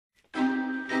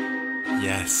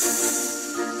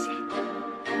Yes.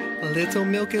 Little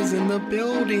Milk is in the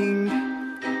building.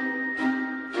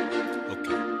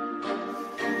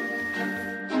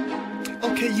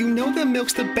 Okay, you know that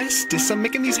Milk's the bestest. I'm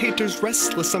making these haters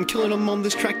restless. I'm killing them on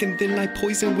this track and then I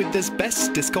poison with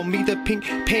asbestos. Call me the Pink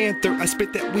Panther. I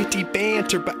spit that witty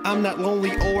banter, but I'm not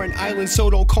lonely or an island, so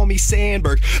don't call me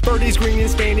Sandberg. Bird is green in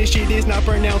Spanish, it is not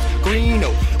pronounced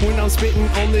greeno. When I'm spitting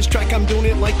on this track, I'm doing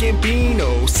it like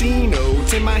Gambino. See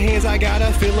notes in my hands, I got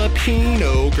a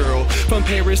Filipino girl from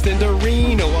Paris then to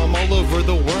Reno. I'm all over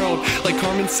the world like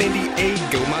Carmen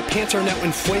Sandiego. My pants are now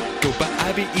in fuego, but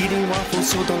I be eating waffles,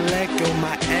 so don't let go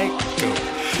my echo.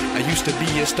 I used to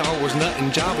be a Star Wars nut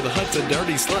and Jabba the Hutt's a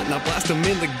dirty slut, and I blast him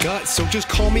in the gut, so just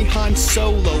call me Han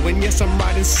Solo. And yes, I'm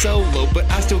riding solo, but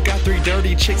I still got 3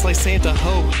 dirty chicks like Santa.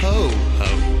 Ho, ho,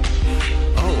 ho.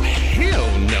 Oh,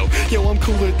 hell no. Yo, I'm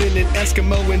cooler than an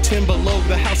Eskimo and 10 below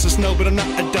the house of snow, but I'm not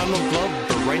a Donald Glover.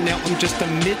 Right now I'm just a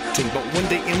mitten, but one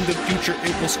day in the future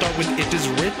it will start with "it is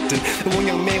written." The one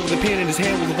young man with a pen in his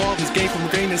hand will evolve his game from a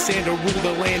grain of sand to rule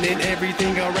the land, and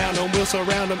everything around him will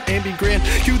surround him and be grand.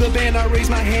 Cue the band, I raise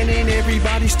my hand and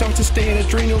everybody starts to stand.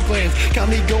 Adrenal glands got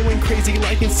me going crazy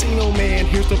like Encino Man.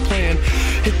 Here's the plan: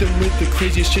 hit them with the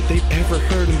craziest shit they've ever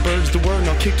heard, and bird's the word and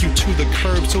I'll kick you to the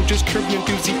curb. So just curb your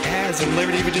enthusiasm.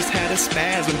 Larry David just had a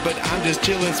spasm, but I'm just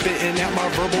chilling, spitting out my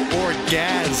verbal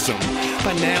orgasm.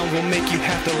 By now we'll make you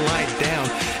have to lie down,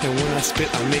 and when I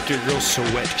spit I make your girl so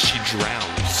wet she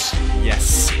drowns.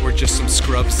 Yes, we're just some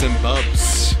scrubs and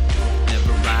bubs.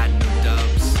 Never ride no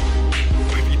dubs.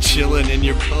 We be chillin' in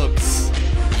your pubs.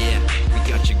 Yeah, we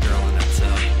got your girl in our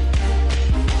tub.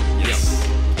 Yes.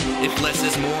 Yo, if less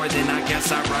is more, then I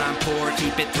guess I rhyme poor.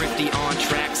 Keep it thrifty on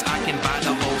tracks, I can buy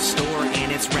the whole store,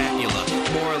 and it's Rapula,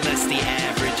 more or less the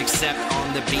average, except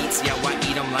on the beats, yo, I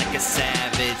eat them like a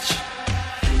savage.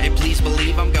 And please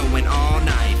believe I'm going all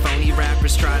night. Phony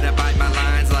rappers try to bite my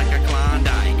lines like a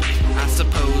Klondike. I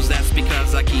suppose that's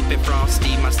because I keep it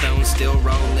frosty. My stone's still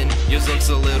rolling, yours looks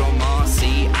a little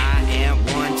mossy. I am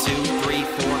 1, 2, 3,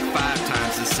 4, 5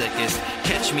 times the sickest.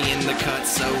 Catch me in the cut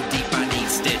so deep I need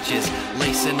stitches.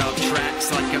 Lacing up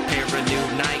tracks like a pair of new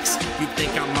Nikes. You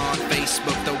think I'm on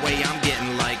Facebook the way I'm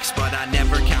getting likes, but I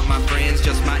never count my friends,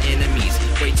 just my enemies.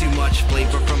 Way too much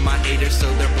flavor from my haters,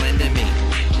 so they're blending me.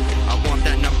 I want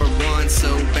that #1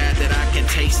 so bad that I can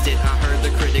taste it. I heard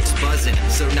the critics buzzing,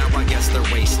 so now I guess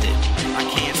they're wasted. I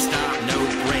can't stop, no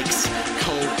brakes.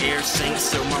 Cold air sinks,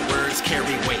 so my words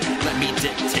carry weight. Let me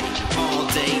dictate, all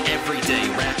day, every day.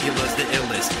 Rapula's the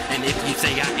illest, and if you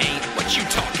say I ain't, what you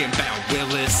talking about,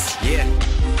 Willis? Yeah,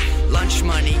 lunch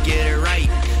money, get it right.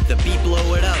 The beat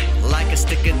blow it up like a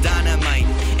stick of dynamite,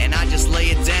 and I just lay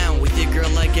it down with your girl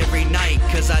like every night.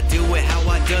 Cause I do it how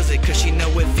I does it, cause she know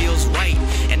it feels right.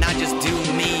 And I just do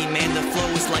me, man, the flow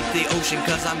is like the ocean.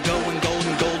 Cause I'm going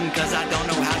golden, golden, cause I don't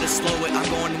know how to slow it. I'm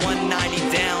going 190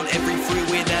 down every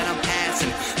freeway that I'm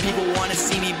passing. People wanna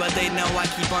see me, but they know I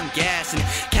keep on gassing.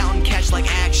 Counting cash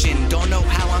like action, don't know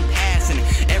how I'm passing.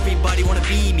 Everybody wanna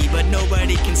be me, but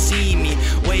nobody can see me.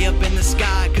 Way up in the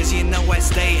sky, cause you know I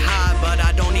stay high. But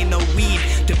I don't need no weed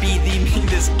to be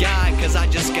this guy, cause I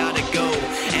just gotta go.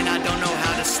 And I don't know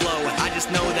how to slow, I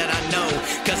just know that I know,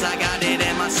 cause I got it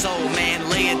in my soul. Man,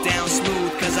 lay it down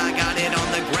smooth, cause I got it on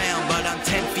the ground. But I'm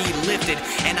 10 feet lifted,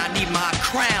 and I need my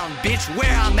crown. Bitch,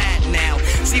 where I'm at now,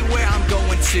 see where I'm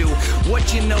going to.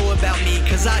 What you know about me,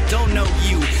 cause I don't know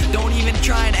you. Don't even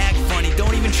try and act funny,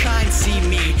 don't even try and see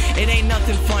me. It ain't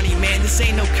nothing funny, man, this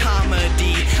ain't no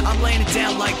comedy. I'm laying it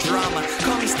down like drama,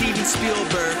 call me Steven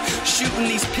Spielberg. Shooting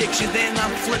these pictures, then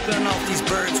I'm flipping off these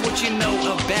birds. What you know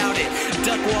about it?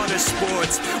 Duckwater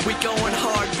sports, we going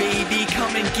hard, baby,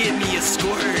 come and give me a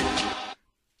squirt.